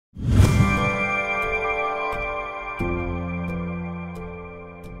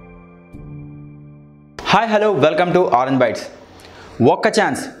Hi hello welcome to orange bytes. ఒక్క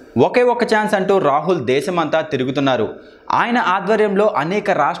chance అంటూ రాహుల్ దేశమంతా తిరుగుతున్నారు. ఆయన ఆధ్వర్యంలో అనేక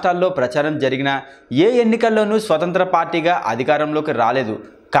రాష్ట్రాల్లో ప్రచారం జరిగిన ఏ ఎన్నికల్లోనూ స్వతంత్ర పార్టీగా అధికారంలోకి రాలేదు.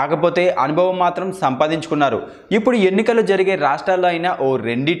 కాకపోతే అనుభవం మాత్రం సంపాదించుకున్నారు. ఇప్పుడు ఎన్నికలు జరిగే రాష్ట్రాల్లో అయినా ఓ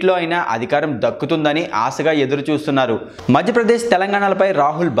రెండిట్లో అయినా అధికారం దక్కుతుందని ఆశగా ఎదురు చూస్తున్నారు. మధ్యప్రదేశ్, తెలంగాణలపై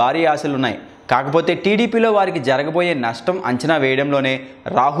రాహుల్ భారీ ఆశలున్నాయి. కాకపోతే టీడీపీలో వారికి జరగబోయే నష్టం అంచనా వేయడంలోనే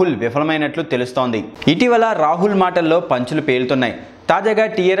రాహుల్ విఫలమైనట్లు తెలుస్తోంది. ఇటీవల రాహుల్ మాటల్లో పంచులు పేలుతున్నాయి. తాజాగా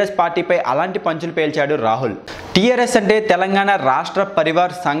టీఆర్ఎస్ పార్టీపై అలాంటి పంచులు పేల్చాడు రాహుల్. టీఆర్ఎస్ అంటే తెలంగాణ రాష్ట్ర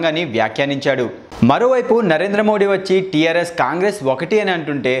పరివార్ సంఘ్ అని వ్యాఖ్యానించాడు. మరోవైపు నరేంద్ర మోడీ వచ్చి టీఆర్ఎస్ కాంగ్రెస్ ఒకటి అని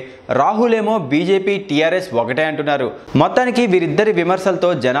అంటుంటే రాహుల్ ఏమో బీజేపీ టీఆర్ఎస్ ఒకటే అంటున్నారు. మొత్తానికి వీరిద్దరి విమర్శలతో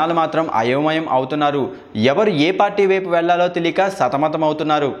జనాలు మాత్రం అయోమయం అవుతున్నారు. ఎవరు ఏ పార్టీ వైపు వెళ్లాలో తెలియక సతమతం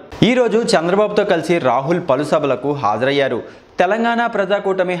అవుతున్నారు. ఈరోజు చంద్రబాబుతో కలిసి రాహుల్ పలు సభలకు హాజరయ్యారు. తెలంగాణ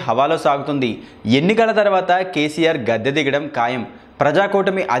ప్రజాకూటమి హవాలో సాగుతుంది. ఎన్నికల తర్వాత కేసీఆర్ గద్దె దిగడం ఖాయం.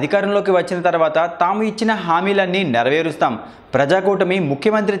 ప్రజాకూటమి అధికారంలోకి వచ్చిన తర్వాత తాము ఇచ్చిన హామీలన్నీ నెరవేరుస్తాం. ప్రజాకూటమి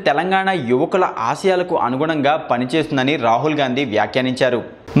ముఖ్యమంత్రి తెలంగాణ యువకుల ఆశయాలకు అనుగుణంగా పనిచేస్తుందని రాహుల్ గాంధీ వ్యాఖ్యానించారు.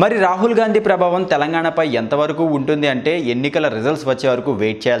 మరి రాహుల్ గాంధీ ప్రభావం తెలంగాణపై ఎంతవరకు ఉంటుంది అంటే ఎన్నికల రిజల్ట్స్ వచ్చే వరకు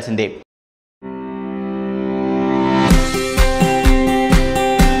వెయిట్ చేయాల్సిందే.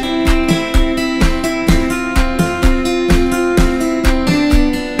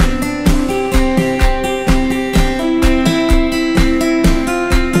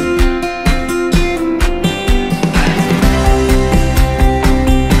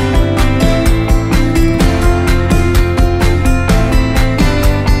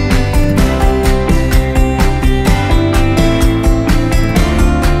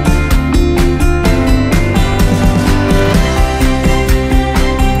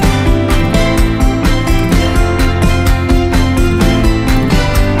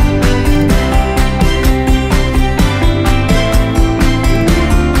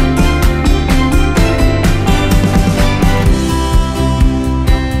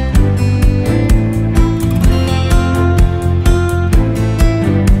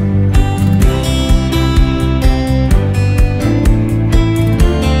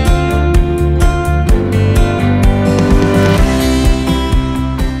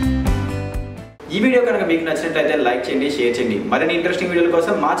 ఈ వీడియో కనుక మీకు నచ్చినట్లయితే లైక్ చేయండి, షేర్ చేయండి. మరిన్ని ఇంట్రెస్టింగ్ వీడియోల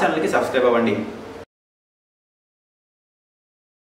కోసం మా ఛానల్కి సబ్స్క్రైబ్ అవ్వండి.